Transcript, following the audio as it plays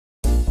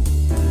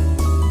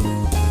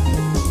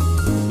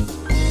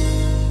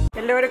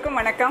எல்லோருக்கும்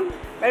வணக்கம்.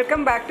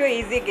 Welcome back to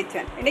easy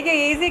kitchen. இன்றைக்கி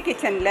ஈஸி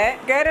கிச்சனில்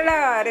கேரளா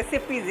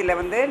ரெசிபீஸில்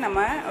வந்து நம்ம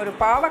ஒரு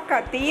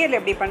பாவக்காய் தீயல்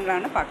எப்படி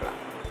பண்ணலான்னு பார்க்கலாம்.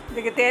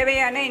 இதுக்கு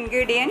தேவையான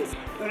இன்க்ரீடியன்ட்ஸ்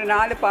ஒரு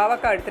 4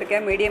 பாவக்காய்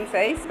எடுத்திருக்கேன், மீடியம்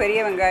சைஸ்.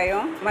 பெரிய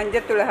வெங்காயம்,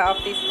 மஞ்சத்தூள் 1/2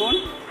 டீஸ்பூன்,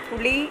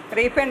 புளி,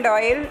 ரீஃபைண்ட்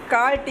ஆயில்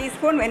 1/4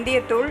 டீஸ்பூன்,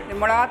 வெந்தயத்தூள்,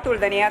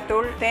 மிளகாத்தூள்,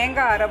 தனியாத்தூள்,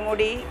 தேங்காய் அரை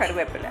மூடி,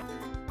 கருவேப்பிலை.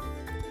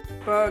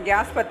 இப்போது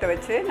கேஸ் பற்ற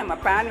வச்சு நம்ம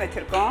பேன்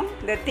வச்சுருக்கோம்.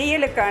 இந்த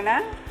தீயலுக்கான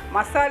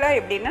மசாலா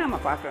எப்படின்னு நம்ம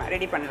பார்க்கலாம்,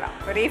 ரெடி பண்ணலாம்.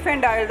 இப்போ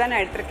ரீஃபைண்ட் ஆயில் தான்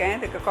நான் எடுத்திருக்கேன்.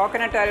 இதுக்கு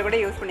கோகோனட் ஆயில் கூட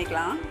யூஸ்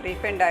பண்ணிக்கலாம்.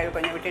 ரீஃபைண்ட் ஆயில்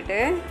கொஞ்சம் விட்டுட்டு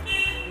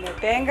இந்த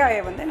தேங்காயை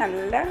வந்து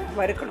நல்லா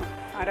வறுக்கணும்.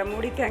 அரை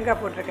மூடி தேங்காய்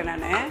போட்டிருக்கேன்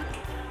நான்.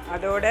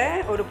 அதோட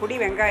ஒரு புடி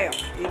வெங்காயம்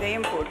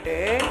இதையும் போட்டு,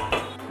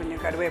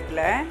 கொஞ்சம்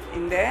கருவேப்பிலை,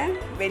 இந்த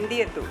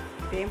வெந்தயத்தூள்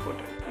இதையும்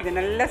போட்டுருக்கேன். இது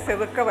நல்லா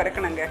செவக்க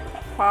வறுக்கணுங்க.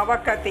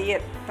 பாவக்காய்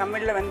தீயல்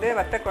தமிழில் வந்து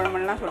வத்த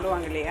குழம்புலாம்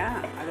சொல்லுவாங்க இல்லையா,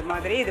 அது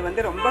மாதிரி இது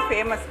வந்து ரொம்ப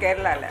ஃபேமஸ்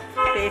கேரளாவில்.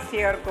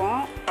 டேஸ்டியாக இருக்கும்,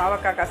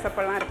 பாவக்காய்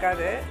கசப்பெல்லாம்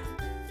இருக்காது.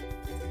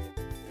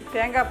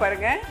 தேங்காய்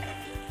பாருங்கள்,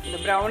 இந்த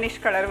ப்ரௌனிஷ்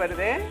கலர்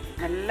வருது.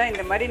 நல்லா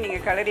இந்த மாதிரி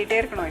நீங்கள் கலரிட்டே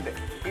இருக்கணும். இது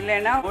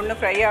இல்லைன்னா ஒன்று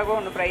ஃப்ரை ஆகும்,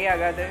 ஒன்று ஃப்ரை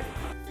ஆகாது.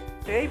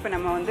 இப்போ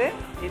நம்ம வந்து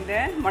இந்த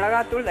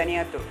மிளகாத்தூள்,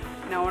 தனியாத்தூள்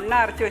நான் ஒன்றா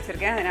அரைச்சி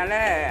வச்சுருக்கேன், அதனால்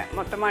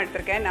மொத்தமாக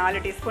எடுத்திருக்கேன்.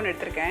 4 டீஸ்பூன்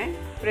எடுத்திருக்கேன்.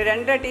 ஒரு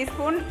 2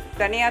 டீஸ்பூன்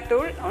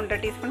தனியாத்தூள், 1/2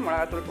 டீஸ்பூன்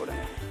மிளகாத்தூள்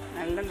போடுங்க.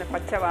 நல்லா இந்த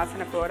பச்சை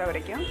வாசனை போகிற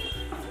வரைக்கும்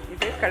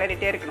இது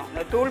கலரிட்டே இருக்கணும்.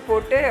 இந்த தூள்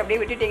போட்டு அப்படியே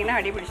விட்டுட்டிங்கன்னா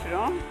அடி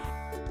பிடிச்சிடும்.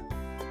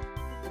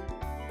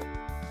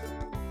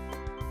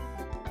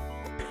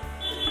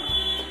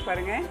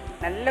 பாருங்கள்,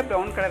 நல்ல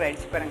ப்ரௌன் கலர்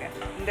ஆகிடுச்சு பாருங்கள்.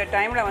 இந்த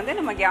டைமில் வந்து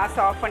நம்ம கேஸ்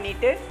ஆஃப்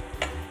பண்ணிவிட்டு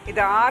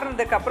இது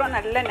ஆறுனதுக்கப்புறம்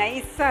நல்லா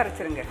நைஸாக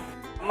அரைச்சிருங்க.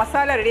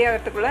 மசாலா ரெடி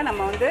ஆகிறதுக்குள்ளே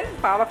நம்ம வந்து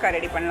பாவக்காய்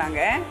ரெடி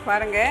பண்ணலாங்க.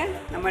 பாருங்கள்,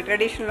 நம்ம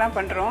ட்ரெடிஷ்னலாக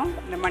பண்ணுறோம்.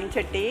 இந்த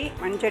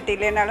மண்சட்டி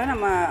இல்லைனாலும்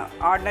நம்ம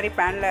ஆர்டினரி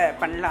பேனில்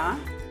பண்ணலாம்.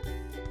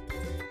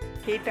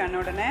 ஹீட் ஆன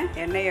உடனே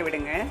எண்ணெயை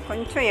விடுங்க.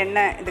 கொஞ்சம்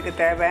எண்ணெய் இதுக்கு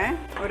தேவை.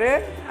 ஒரு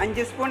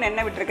 5 ஸ்பூன்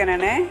எண்ணெய் விட்டுருக்கேன்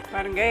நான்.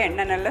 பாருங்கள்,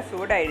 எண்ணெய் நல்லா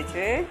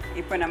சூடாயிடுச்சு.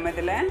 இப்போ நம்ம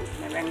இதில்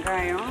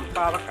வெங்காயம்,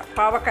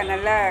 பாவக்காய்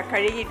நல்லா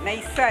கழுகி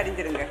நைஸாக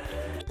அரிஞ்சிருங்க.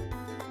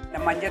 இந்த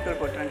மஞ்சத்தூள்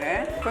போட்டுருங்க,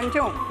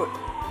 கொஞ்சம் உப்பு.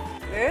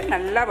 இது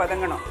நல்லா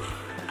வதங்கணும்.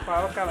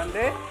 பாவக்காய்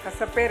வந்து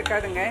கசப்பே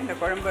இருக்காதுங்க, இந்த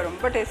குழம்பு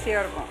ரொம்ப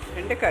டேஸ்டியாக இருக்கும்.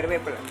 2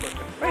 கருவேப்பிலை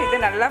போட்டு இப்போ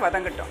இது நல்லா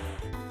வதங்கட்டும்.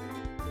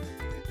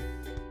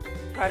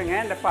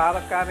 பாருங்கள், இந்த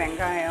பாவக்காய்,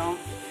 வெங்காயம்,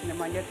 இந்த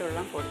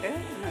மஞ்சத்தூள்லாம் போட்டு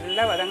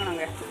நல்லா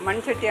வதங்கணுங்க.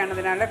 மண் சட்டி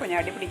ஆனதுனால கொஞ்சம்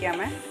அடி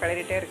பிடிக்காமல்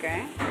கிளறிட்டே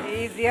இருக்கேன்.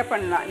 ஈஸியாக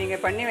பண்ணலாம்.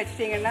 நீங்கள் பண்ணி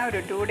வச்சிட்டிங்கன்னா ஒரு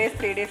 2 டேஸ்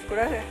 3 டேஸ்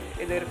கூட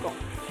இது இருக்கும்.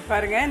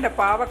 பாருங்கள், இந்த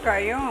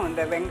பாவக்காயும்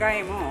இந்த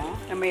வெங்காயமும்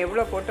நம்ம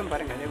எவ்வளோ போட்டும்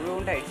பாருங்கள், அது எவ்வளோ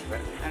உண்டாயிடுச்சு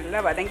பாருங்கள்.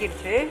 நல்லா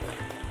வதங்கிடுச்சு.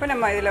 இப்போ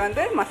நம்ம இதில்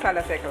வந்து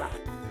மசாலா சேர்க்கலாம்.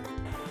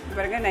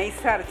 பாருங்கள்,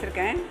 நைஸாக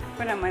அரைச்சிருக்கேன்.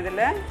 இப்போ நம்ம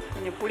இதில்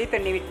கொஞ்சம் புளி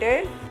தண்ணி விட்டு,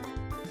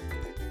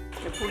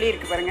 இந்த புளி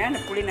இருக்குது பாருங்கள்,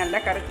 இந்த புளி நல்லா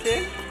கரைச்சி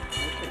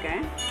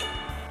வச்சுருக்கேன்.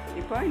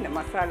 இப்போ இந்த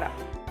மசாலா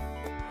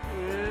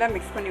நல்லா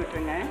மிக்ஸ் பண்ணி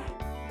விட்டுருங்க.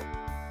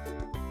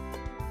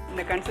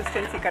 இந்த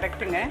கன்சிஸ்டன்சி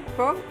கரெக்டுங்க.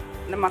 இப்போது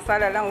இந்த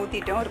மசாலாலாம்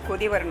ஊற்றிட்டோம், ஒரு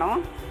கொதி வரணும்.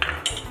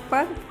 இப்போ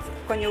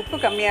கொஞ்சம் உப்பு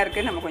கம்மியாக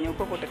இருக்குது, நம்ம கொஞ்சம்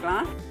உப்பு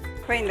போட்டுக்கலாம்.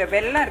 இப்போ இந்த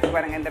வெல்லம் இருக்குது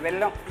பாருங்கள், இந்த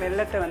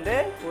வெல்லத்தை வந்து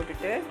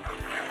போட்டுட்டு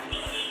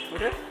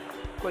ஒரு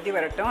கொதி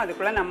வரட்டும்.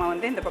 அதுக்குள்ளே நம்ம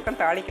வந்து இந்த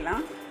பக்கம்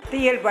தாளிக்கலாம்.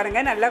 தீயல்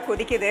பாருங்கள் நல்லா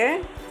கொதிக்குது.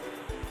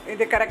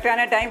 இது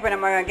கரெக்டான டைம். இப்போ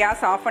நம்ம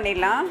கேஸ் ஆஃப்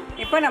பண்ணிடலாம்.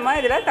 இப்போ நம்ம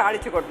இதில்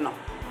தாளித்து கொட்டணும்.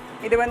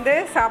 இது வந்து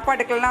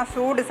சாப்பாட்டுக்கெல்லாம்,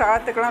 சூடு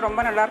சாதத்துக்கெல்லாம்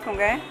ரொம்ப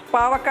நல்லாயிருக்குங்க.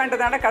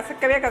 பாவக்காய்ன்றதால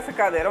கசக்கவே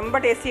கசக்காது, ரொம்ப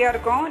டேஸ்டியாக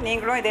இருக்கும்.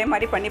 நீங்களும் இதே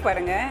மாதிரி பண்ணி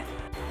பாருங்கள்.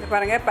 இது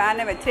பாருங்கள்,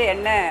 பேனை வச்சு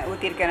எண்ணெய்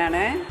ஊற்றிருக்கேன்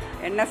நான்.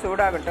 எண்ணெய்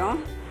சூடாகட்டும்.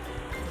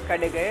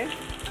 கடுகு,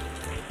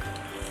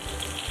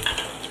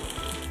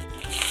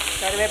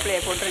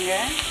 கருவேப்பிலையை போட்டுருங்க.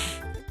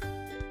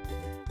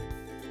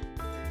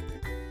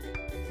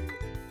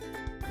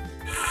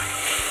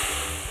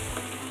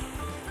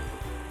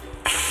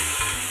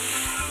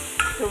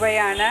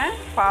 சுவையான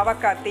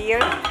பாவக்காய்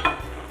தீயல்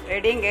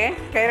ரெடிங்க.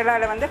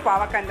 கேரளாவில் வந்து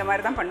பாவக்காய் இந்த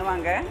மாதிரி தான்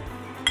பண்ணுவாங்க.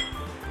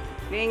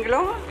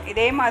 நீங்களும்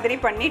இதே மாதிரி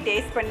பண்ணி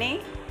டேஸ்ட் பண்ணி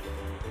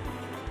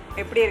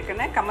எப்படி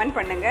இருக்குன்னு கமெண்ட்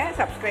பண்ணுங்கள்,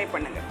 சப்ஸ்கிரைப்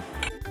பண்ணுங்கள்.